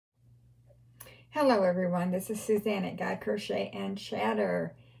Hello everyone, this is Suzanne at God Crochet and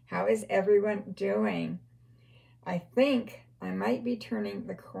Chatter. How is everyone doing? I think I might be turning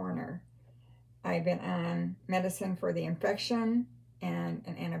the corner. I've been on medicine for the infection and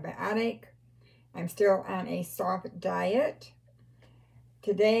an antibiotic. I'm still on a soft diet.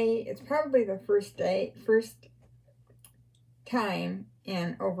 Today it's probably the first time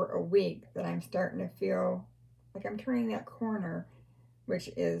in over a week that I'm starting to feel like I'm turning that corner, which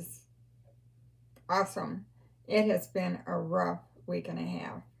is awesome. It has been a rough week and a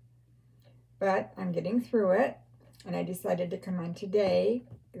half, but I'm getting through it, and I decided to come on today.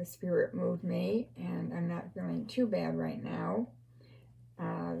 The Spirit moved me, and I'm not feeling too bad right now.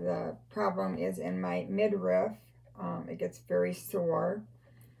 The problem is in my midriff. It gets very sore,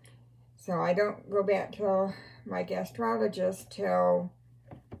 so I don't go back to my gastrologist till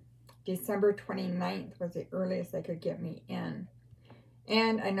December 29th was the earliest they could get me in.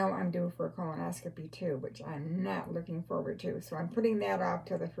 And I know I'm due for a colonoscopy too, which I'm not looking forward to. So I'm putting that off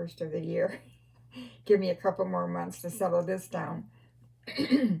till the first of the year. Give me a couple more months to settle this down.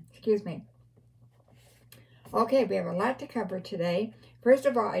 Excuse me. Okay, we have a lot to cover today. First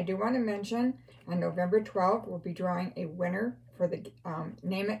of all, I do want to mention on November 12th, we'll be drawing a winner for the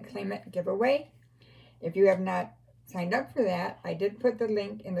Name It, Claim It giveaway. If you have not signed up for that, I did put the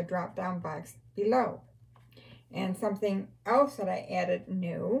link in the drop-down box below. And something else that I added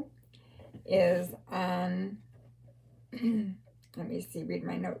new is on, let me see, read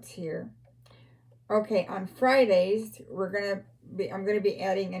my notes here. Okay, on Fridays, I'm going to be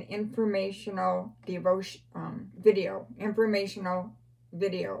adding an informational informational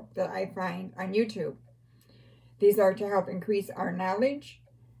video that I find on YouTube. These are to help increase our knowledge,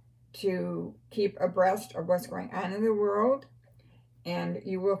 to keep abreast of what's going on in the world, and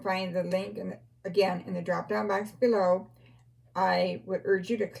you will find the link again in the drop-down box below. I would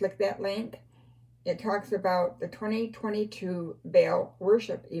urge you to click that link. It talks about the 2022 Baal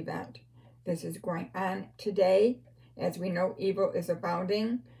Worship event. This is going on today. As we know, evil is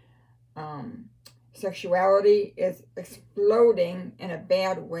abounding. Sexuality is exploding in a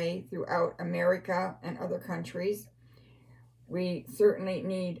bad way throughout America and other countries. We certainly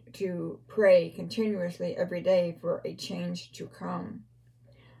need to pray continuously every day for a change to come.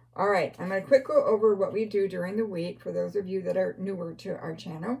 All right, I'm going to quick go over what we do during the week for those of you that are newer to our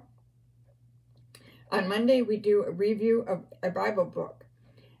channel. On Monday, we do a review of a Bible book.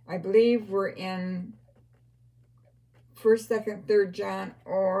 I believe we're in 1st, 2nd, 3rd John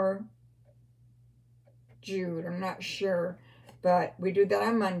or Jude. I'm not sure, but we do that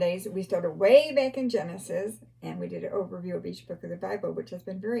on Mondays. We started way back in Genesis, and we did an overview of each book of the Bible, which has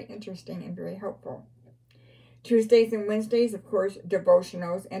been very interesting and very helpful. Tuesdays and Wednesdays, of course,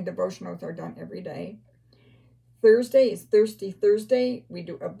 devotionals, and devotionals are done every day. Thursday is Thirsty Thursday. We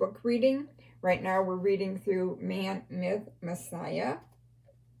do a book reading. Right now we're reading through Man, Myth, Messiah.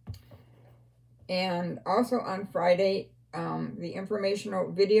 And also on Friday, the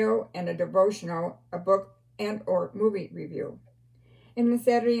informational video and a devotional, a book and or movie review. And then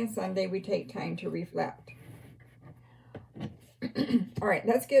Saturday and Sunday, we take time to reflect. All right,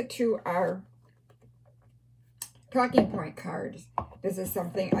 let's get to our talking point cards. This is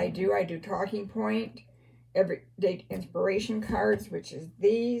something I do. I do talking point, everyday inspiration cards, which is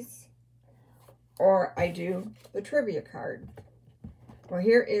these, or I do the trivia card. Well,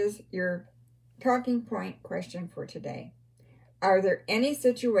 here is your talking point question for today. Are there any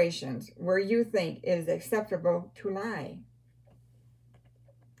situations where you think it is acceptable to lie?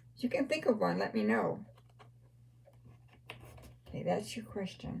 You can think of one. Let me know. Okay, that's your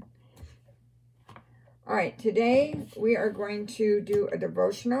question. All right, today we are going to do a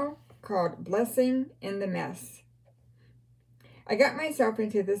devotional called Blessing in the Mess. I got myself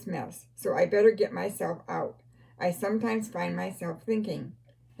into this mess, so I better get myself out. I sometimes find myself thinking,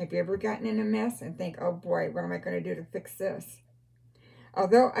 have you ever gotten in a mess and think, oh boy, what am I going to do to fix this?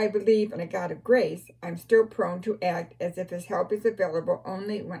 Although I believe in a God of grace, I'm still prone to act as if his help is available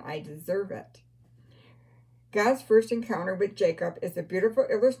only when I deserve it. God's first encounter with Jacob is a beautiful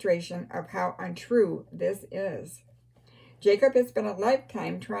illustration of how untrue this is. Jacob had spent a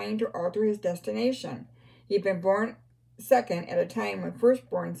lifetime trying to alter his destination. He'd been born second at a time when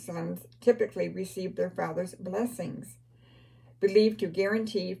firstborn sons typically received their father's blessings, believed to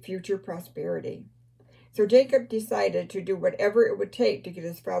guarantee future prosperity. So Jacob decided to do whatever it would take to get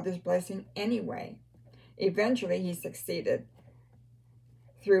his father's blessing anyway. Eventually, he succeeded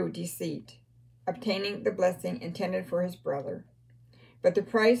through deceit, obtaining the blessing intended for his brother. But the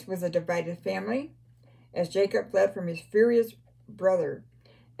price was a divided family, as Jacob fled from his furious brother.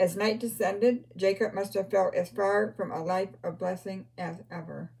 As night descended, Jacob must have felt as far from a life of blessing as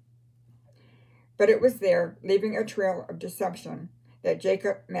ever. But it was there, leaving a trail of deception, that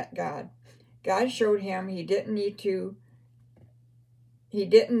Jacob met God. God showed him he didn't need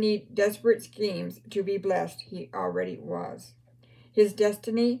desperate schemes to be blessed. He already was. His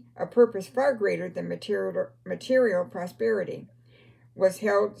destiny, a purpose far greater than material prosperity, was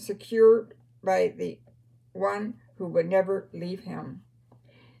held secure by the one who would never leave him.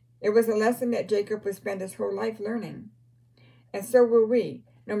 It was a lesson that Jacob would spend his whole life learning. And so will we.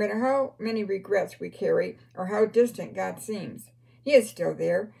 No matter how many regrets we carry or how distant God seems, he is still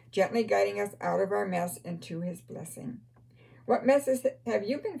there, gently guiding us out of our mess into his blessing. What messes have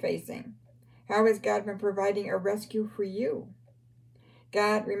you been facing? How has God been providing a rescue for you?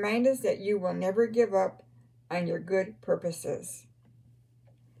 God, remind us that you will never give up on your good purposes.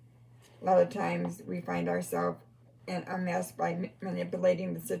 A lot of times we find ourselves in a mess by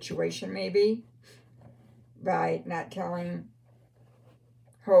manipulating the situation, maybe, by not telling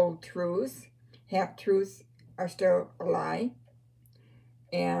whole truths. Half-truths are still a lie.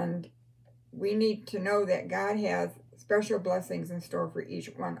 And we need to know that God has special blessings in store for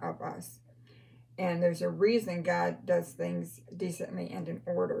each one of us. And there's a reason God does things decently and in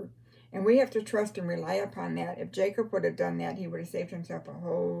order. And we have to trust and rely upon that. If Jacob would have done that, he would have saved himself a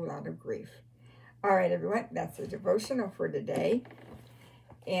whole lot of grief. All right, everyone, that's the devotional for today.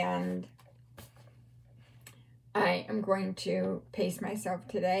 And I am going to pace myself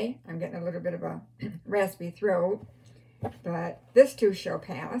today. I'm getting a little bit of a raspy throat, but this too shall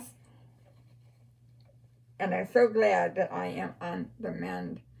pass. And I'm so glad that I am on the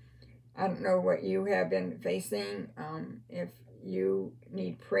mend. I don't know what you have been facing. If you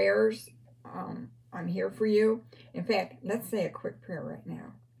need prayers, I'm here for you. In fact, let's say a quick prayer right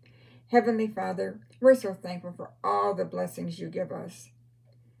now. Heavenly Father, we're so thankful for all the blessings you give us.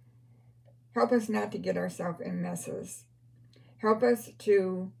 Help us not to get ourselves in messes. Help us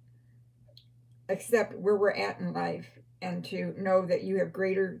to accept where we're at in life and to know that you have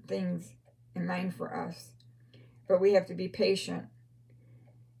greater things in mind for us. But we have to be patient.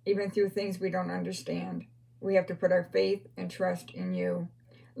 Even through things we don't understand, we have to put our faith and trust in you.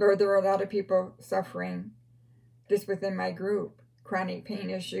 Lord, there are a lot of people suffering just within my group. Chronic pain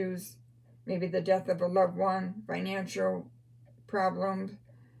issues, maybe the death of a loved one, financial problems,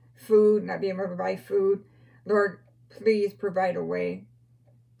 food, not being able to buy food. Lord, please provide a way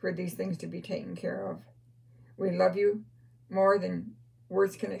for these things to be taken care of. We love you more than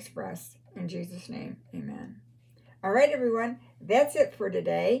words can express. In Jesus' name, amen. All right, everyone, that's it for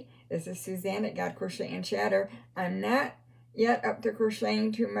today. This is Suzanne at God Crochet and Chatter. I'm not yet up to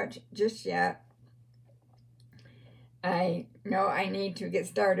crocheting too much just yet. I know I need to get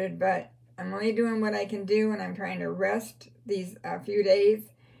started, but I'm only doing what I can do, and I'm trying to rest these few days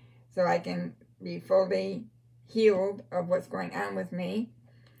so I can be fully healed of what's going on with me.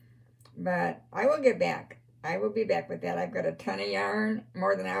 But I will get back. I will be back with that. I've got a ton of yarn,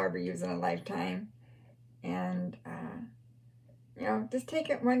 more than I'll ever use in a lifetime. And, you know, just take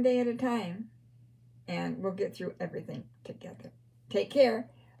it one day at a time, and we'll get through everything together. Take care.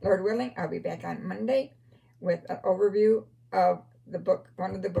 Lord willing, I'll be back on Monday with an overview of the book,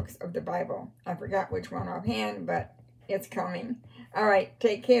 one of the books of the Bible. I forgot which one offhand, but it's coming. All right,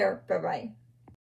 take care. Bye-bye.